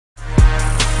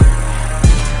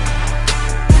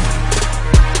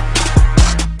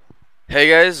Hey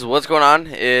guys, what's going on?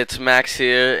 It's Max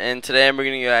here, and today I'm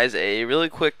bringing you guys a really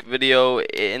quick video.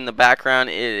 In the background,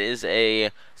 it is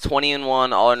a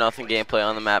 20-in-1 all or nothing gameplay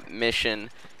on the map Mission.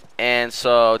 And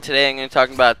so today I'm going to talk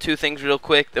about two things real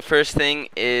quick. The first thing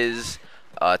is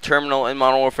Terminal in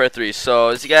Modern Warfare 3. So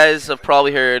as you guys have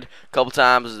probably heard a couple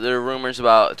times, there are rumors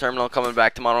about Terminal coming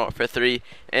back to Modern Warfare 3,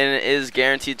 and it is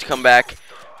guaranteed to come back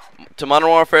to Modern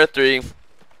Warfare 3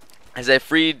 as a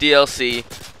free DLC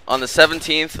on the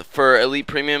 17th for Elite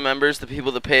Premium members, the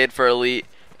people that paid for Elite,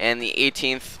 and the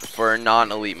 18th for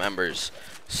non-Elite members.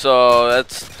 So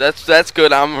that's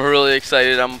good. I'm really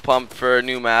excited. I'm pumped for a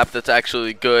new map that's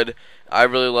actually good. I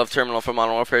really love Terminal from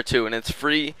Modern Warfare 2, and it's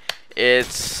free.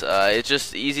 It's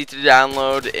just easy to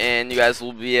download, and you guys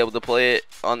will be able to play it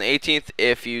on the 18th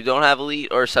if you don't have Elite,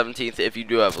 or 17th if you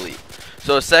do have Elite.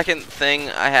 So the second thing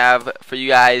I have for you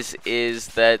guys is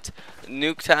that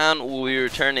Nuketown will be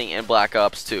returning in Black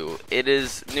Ops 2. It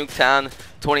is Nuketown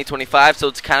 2025, so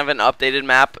it's kind of an updated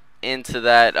map into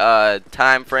that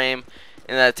time frame,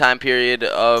 in that time period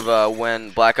of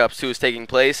when Black Ops 2 is taking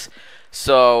place.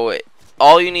 So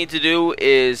all you need to do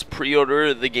is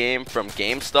pre-order the game from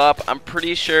GameStop. I'm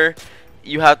pretty sure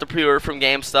you have to pre-order from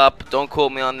GameStop. Don't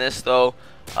quote me on this though.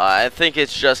 I think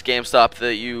it's just GameStop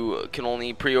that you can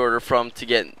only pre-order from to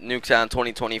get Nuketown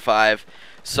 2025.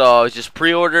 So just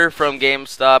pre-order from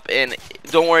GameStop, and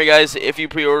don't worry guys, if you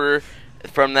pre-order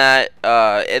from that,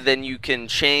 and then you can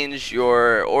change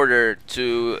your order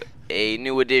to a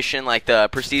new edition, like the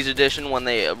Prestige edition when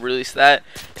they release that,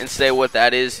 and say what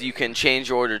that is. You can change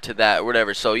your order to that or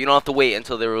whatever, so you don't have to wait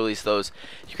until they release those.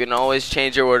 You can always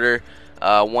change your order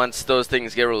once those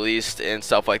things get released and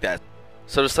stuff like that.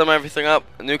 So to sum everything up,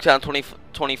 Nuketown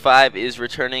 2025 is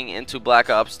returning into Black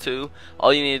Ops 2.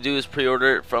 All you need to do is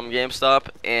pre-order it from GameStop,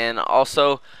 and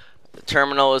also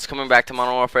Terminal is coming back to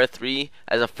Modern Warfare 3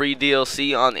 as a free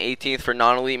DLC on the 18th for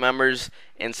non-Elite members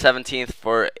and 17th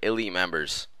for Elite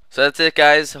members. So that's it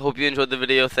guys, hope you enjoyed the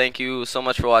video. Thank you so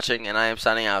much for watching, and I am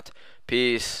signing out.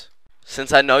 Peace.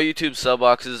 Since I know YouTube sub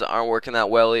boxes aren't working that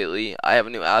well lately, I have a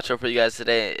new outro for you guys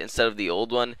today instead of the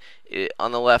old one.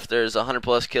 On the left there's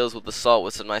 100+ kills with assault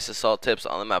with some nice assault tips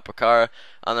on the map Pakara.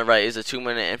 On the right is a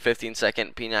 2-minute and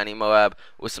 15-second P90 Moab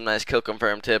with some nice kill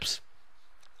confirm tips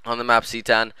on the map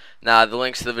Nuketown. Now the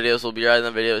links to the videos will be right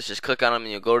in the videos. Just click on them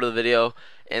and you'll go to the video.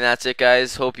 And that's it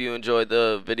guys. Hope you enjoyed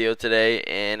the video today,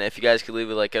 and if you guys could leave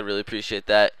a like, I'd really appreciate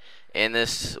that. And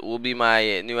this will be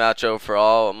my new outro for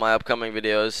all my upcoming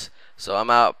videos. So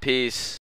I'm out. Peace.